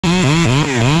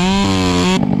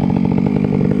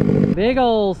Big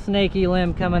old snaky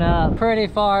limb coming up. Pretty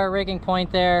far rigging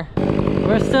point there.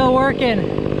 We're still working.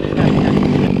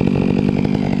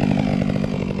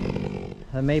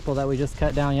 The maple that we just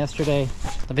cut down yesterday.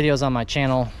 The video's on my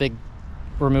channel. Big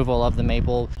removal of the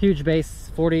maple. Huge base,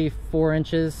 44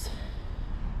 inches.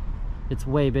 It's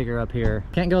way bigger up here.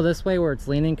 Can't go this way where it's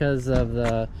leaning because of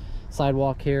the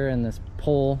sidewalk here and this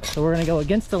pole. So we're gonna go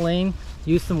against the lane,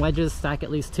 use some wedges, stack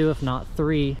at least 2 if not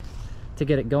 3 to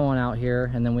get it going out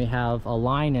here, and then we have a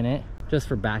line in it just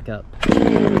for backup.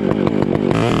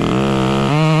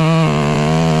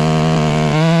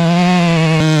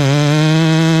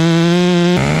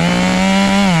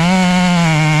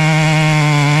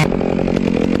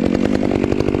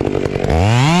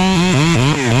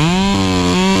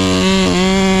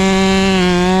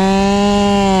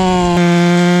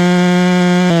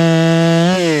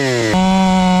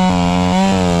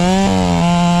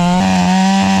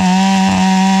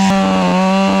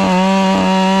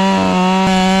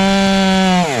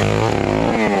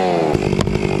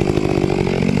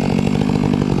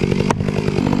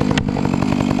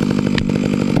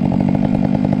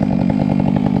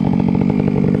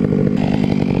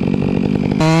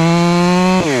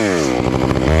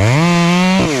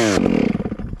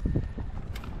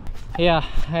 Yeah,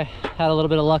 I had a little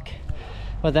bit of luck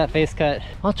with that face cut.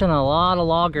 Watching a lot of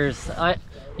loggers.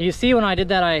 You see when I did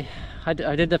that, I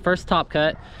did the first top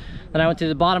cut, then I went to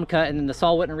the bottom cut, and then the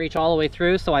saw wouldn't reach all the way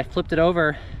through, so I flipped it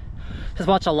over. Just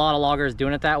watch a lot of loggers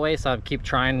doing it that way, so I keep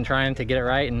trying to get it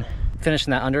right and finishing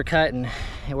that undercut, and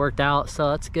it worked out, so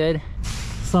that's good.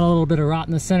 Saw a little bit of rot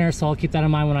in the center, so I'll keep that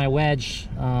in mind when I wedge.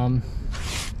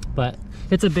 But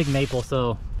it's a big maple,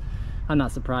 so I'm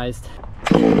not surprised.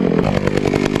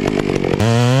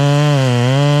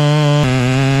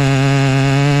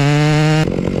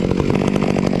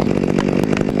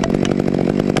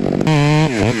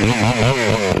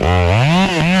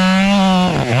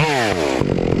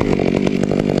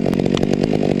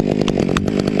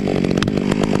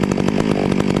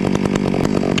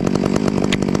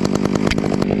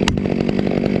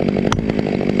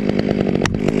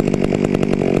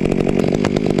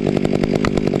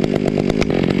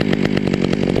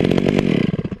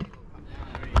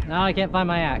 Now I can't find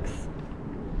my axe.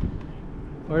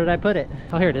 Where did I put it?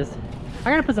 Oh, here it is.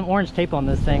 I gotta put some orange tape on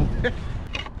this thing.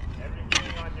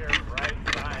 Everything on your right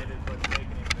side is what's making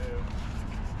it move.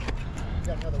 You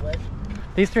got another wedge?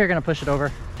 These 3 are gonna push it over.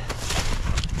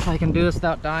 If I can do this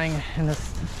without dying in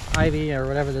this ivy or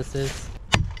whatever this is.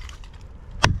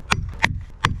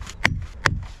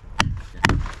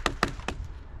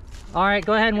 All right,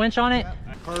 go ahead and winch on it.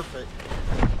 Yep, perfect.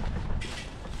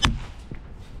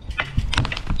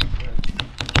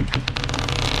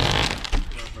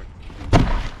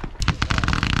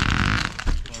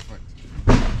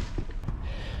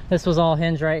 This was all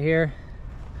hinge right here.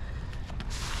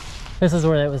 This is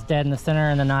where it was dead in the center,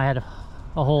 and then I had a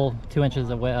whole 2 inches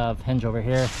of hinge over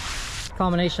here.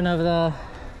 Combination of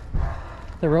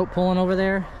the rope pulling over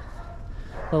there,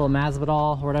 little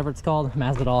Masvidal or whatever it's called.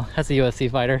 Masvidal, that's a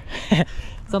UFC fighter.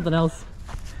 Something else.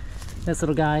 This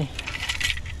little guy,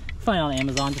 find it on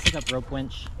Amazon, just look up rope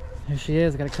winch. There she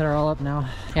is, gotta cut her all up now.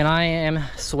 And I am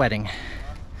sweating.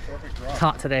 It's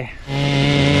hot today.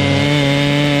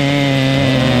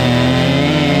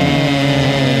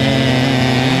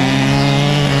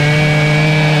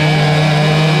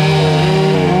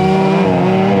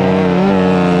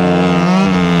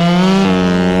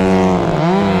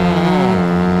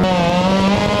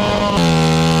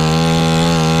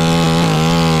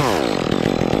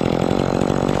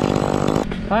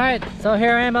 Alright, so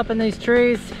here I am up in these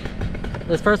trees.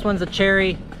 This first one's a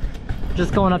cherry.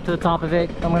 Just going up to the top of it.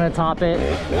 I'm gonna top it.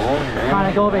 Kind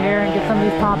of go over here and get some of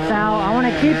these tops out. I want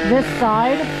to keep this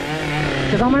side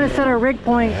because I'm gonna set a rig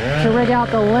point to rig out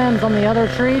the limbs on the other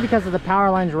tree because of the power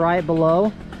lines right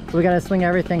below. So we gotta swing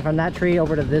everything from that tree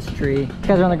over to this tree. You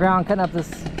guys are on the ground cutting up this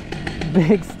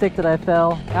big stick that I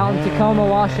fell. Out in Tacoma,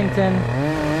 Washington.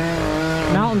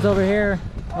 Mountains over here.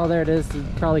 Oh, there it is. You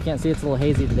probably can't see, it's a little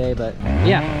hazy today, but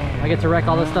yeah, I get to wreck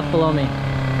all this stuff below me.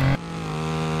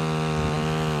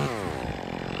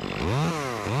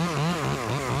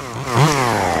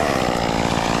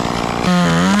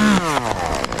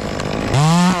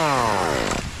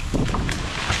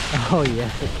 Oh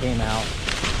yes, it came out.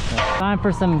 Time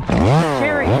for some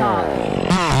cherry top.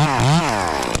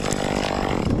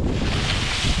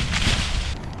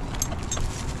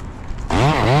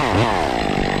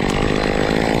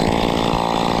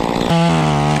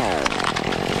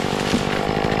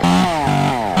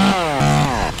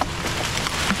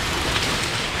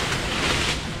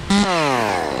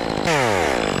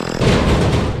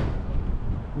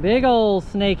 Big old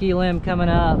snaky limb coming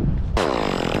up.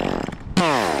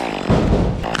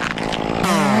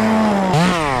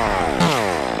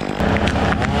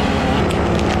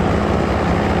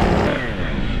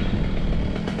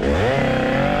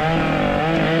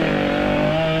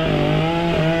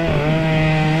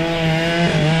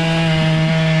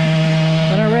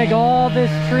 Gonna rig all this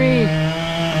tree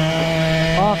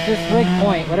off this rig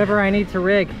point. Whatever I need to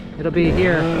rig, it'll be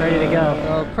here, ready to go.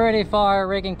 So pretty far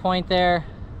rigging point there.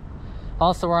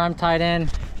 Also where I'm tied in,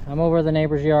 I'm over the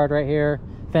neighbor's yard right here,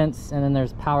 fence, and then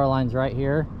there's power lines right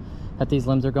here that these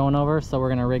limbs are going over. So we're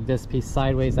gonna rig this piece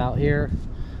sideways out here,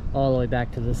 all the way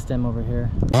back to this stem over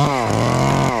here.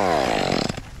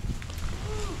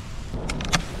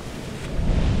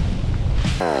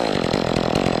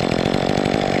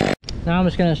 Now I'm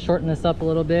just gonna shorten this up a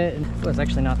little bit. Oh, it's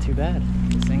actually not too bad,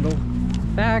 this angle.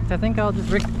 In fact, I think I'll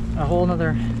just rig a whole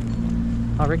nother,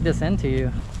 I'll rig this into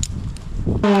you.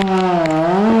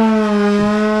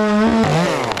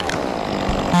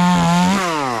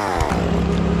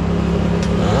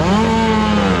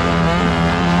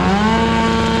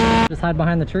 Just hide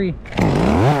behind the tree.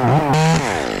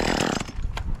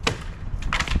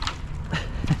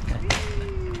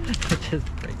 It just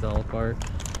breaks all apart.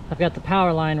 I've got the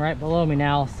power line right below me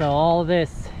now, so all of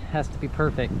this has to be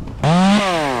perfect.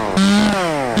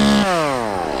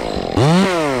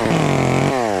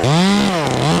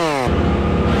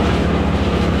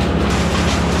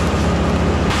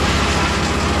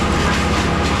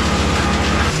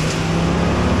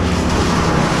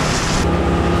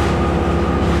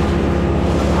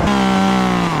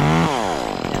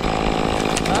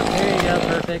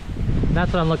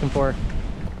 That's what I'm looking for.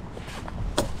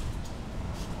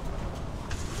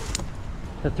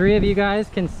 The three of you guys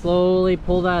can slowly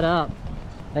pull that up.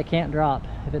 That can't drop.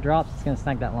 If it drops, it's gonna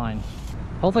snag that line.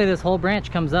 Hopefully this whole branch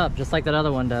comes up just like that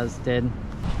other one did.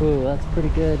 Ooh, that's pretty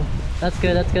good. That's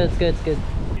good, that's good, that's good, that's good.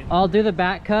 I'll do the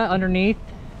back cut underneath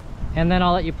and then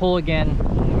I'll let you pull again.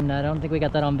 And I don't think we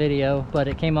got that on video, but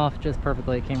it came off just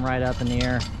perfectly. It came right up in the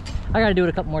air. I gotta do it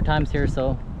a couple more times here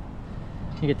so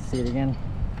you get to see it again.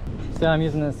 So I'm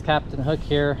using this Captain hook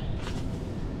here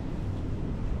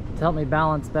to help me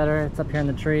balance better. It's up here in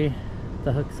the tree.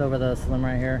 The hook's over the slim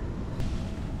right here.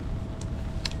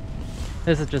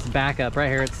 This is just backup right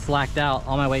here. It's slacked out.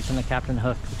 All my weight's in the Captain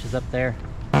hook, which is up there.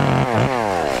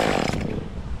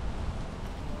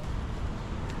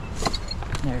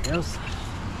 There it goes.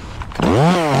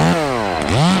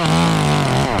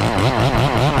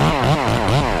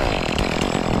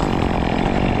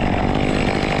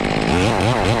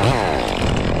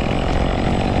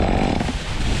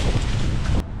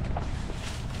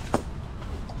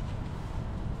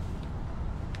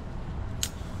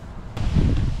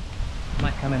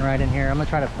 Might come in right in here. I'm gonna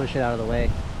try to push it out of the way.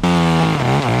 One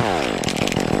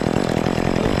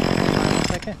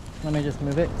second. Let me just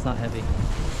move it. It's not heavy.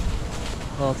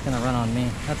 Well, it's gonna run on me.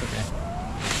 That's okay.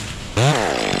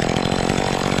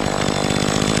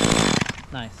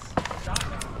 Nice.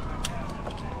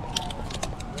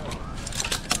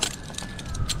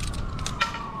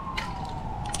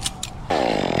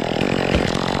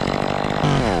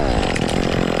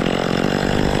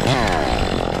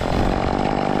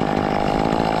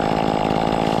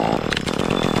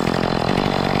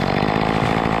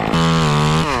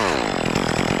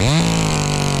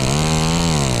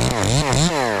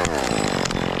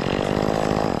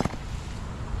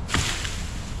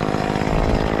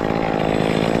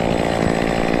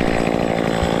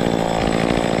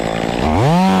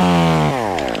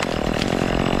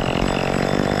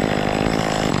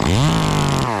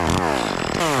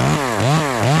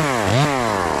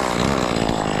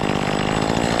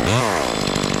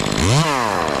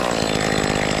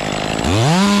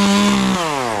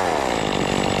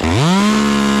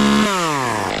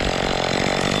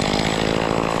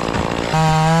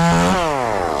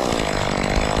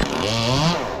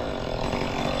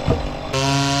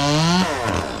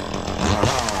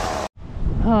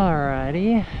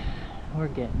 Alrighty, we're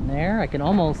getting there. I can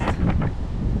almost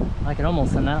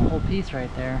send that whole piece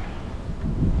right there.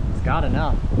 It's got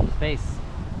enough space.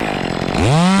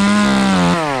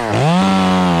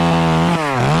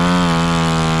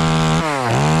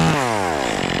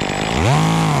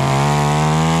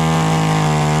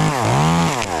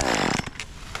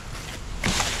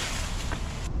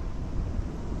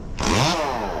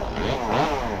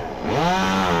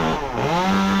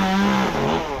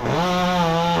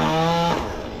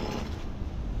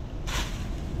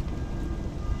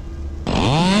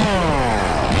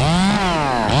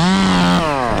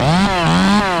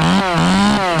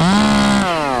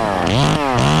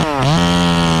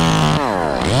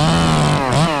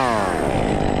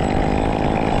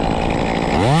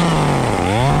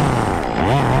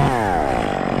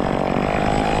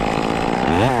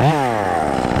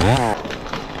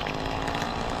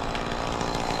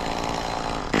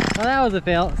 Oh, that was a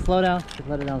fail. Slow down. Just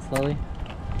let it down slowly.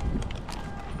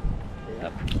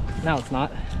 Yep. Now it's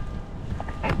not.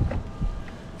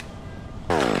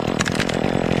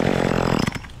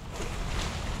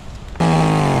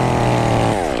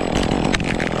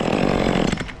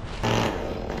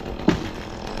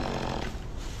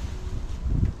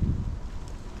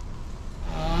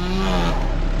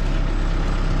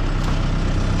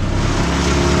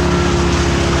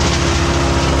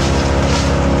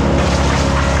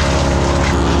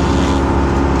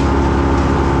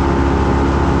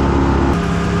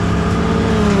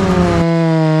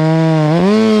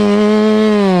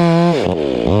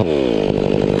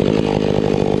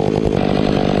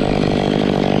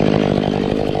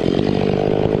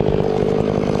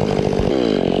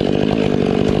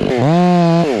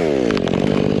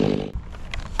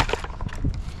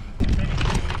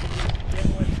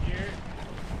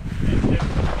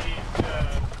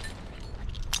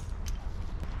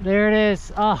 There it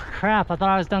is. Oh crap, I thought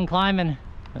I was done climbing.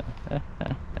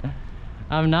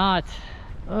 I'm not.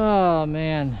 Oh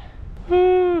man.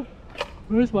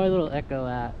 Where's my little Echo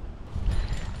at?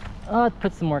 Oh, let's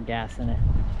put some more gas in it.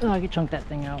 Oh, I could chunk that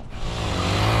thing out.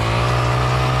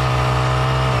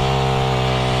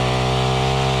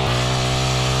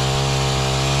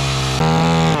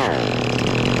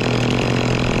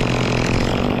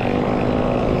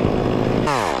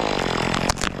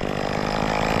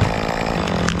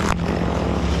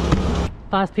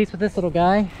 Last piece with this little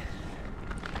guy.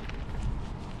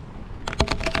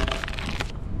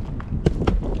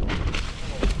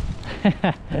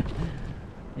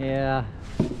 Yeah,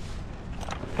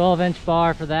 12-inch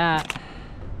bar for that.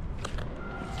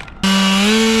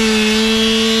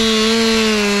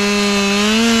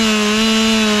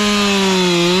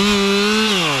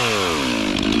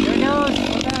 There it goes.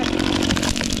 Go back.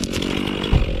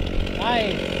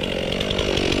 Nice.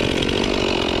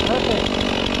 Perfect.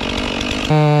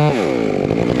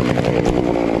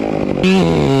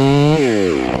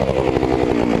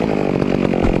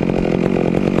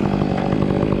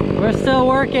 We're still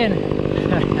working.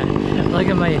 Look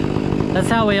at me. That's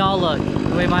how we all look.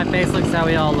 The way my face looks, how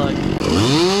we all look.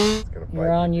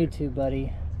 You're on YouTube,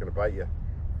 buddy. It's gonna bite you.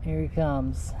 Here he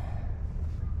comes.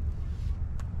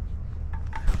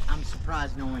 I'm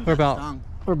surprised no one We're got stung.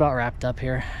 We're about wrapped up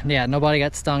here. Yeah, nobody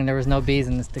got stung. There was no bees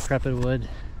in this decrepit wood.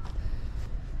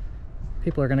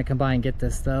 People are gonna come by and get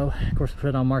this though. Of course, we put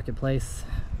it on Marketplace.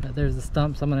 But there's the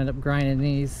stumps. I'm gonna end up grinding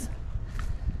these.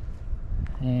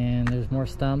 And there's more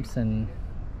stumps and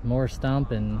more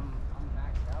stump and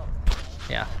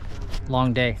yeah,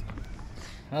 long day.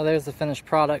 Well, there's the finished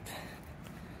product.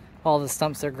 All the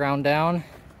stumps are ground down.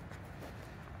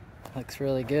 Looks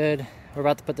really good. We're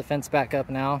about to put the fence back up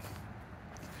now.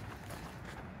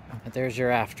 But there's your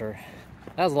after.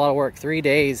 That was a lot of work. 3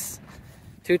 days,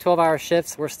 2 12-hour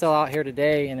shifts. We're still out here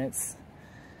today, and it's,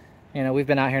 you know, we've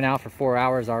been out here now for 4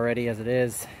 hours already as it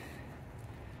is.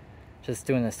 Just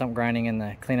doing the stump grinding and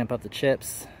the cleanup of the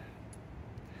chips.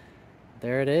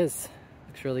 There it is.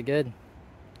 Looks really good.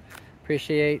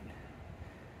 Appreciate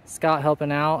Scott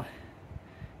helping out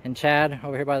and Chad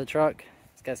over here by the truck.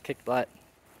 These guys kicked butt.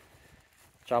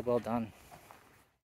 Job well done.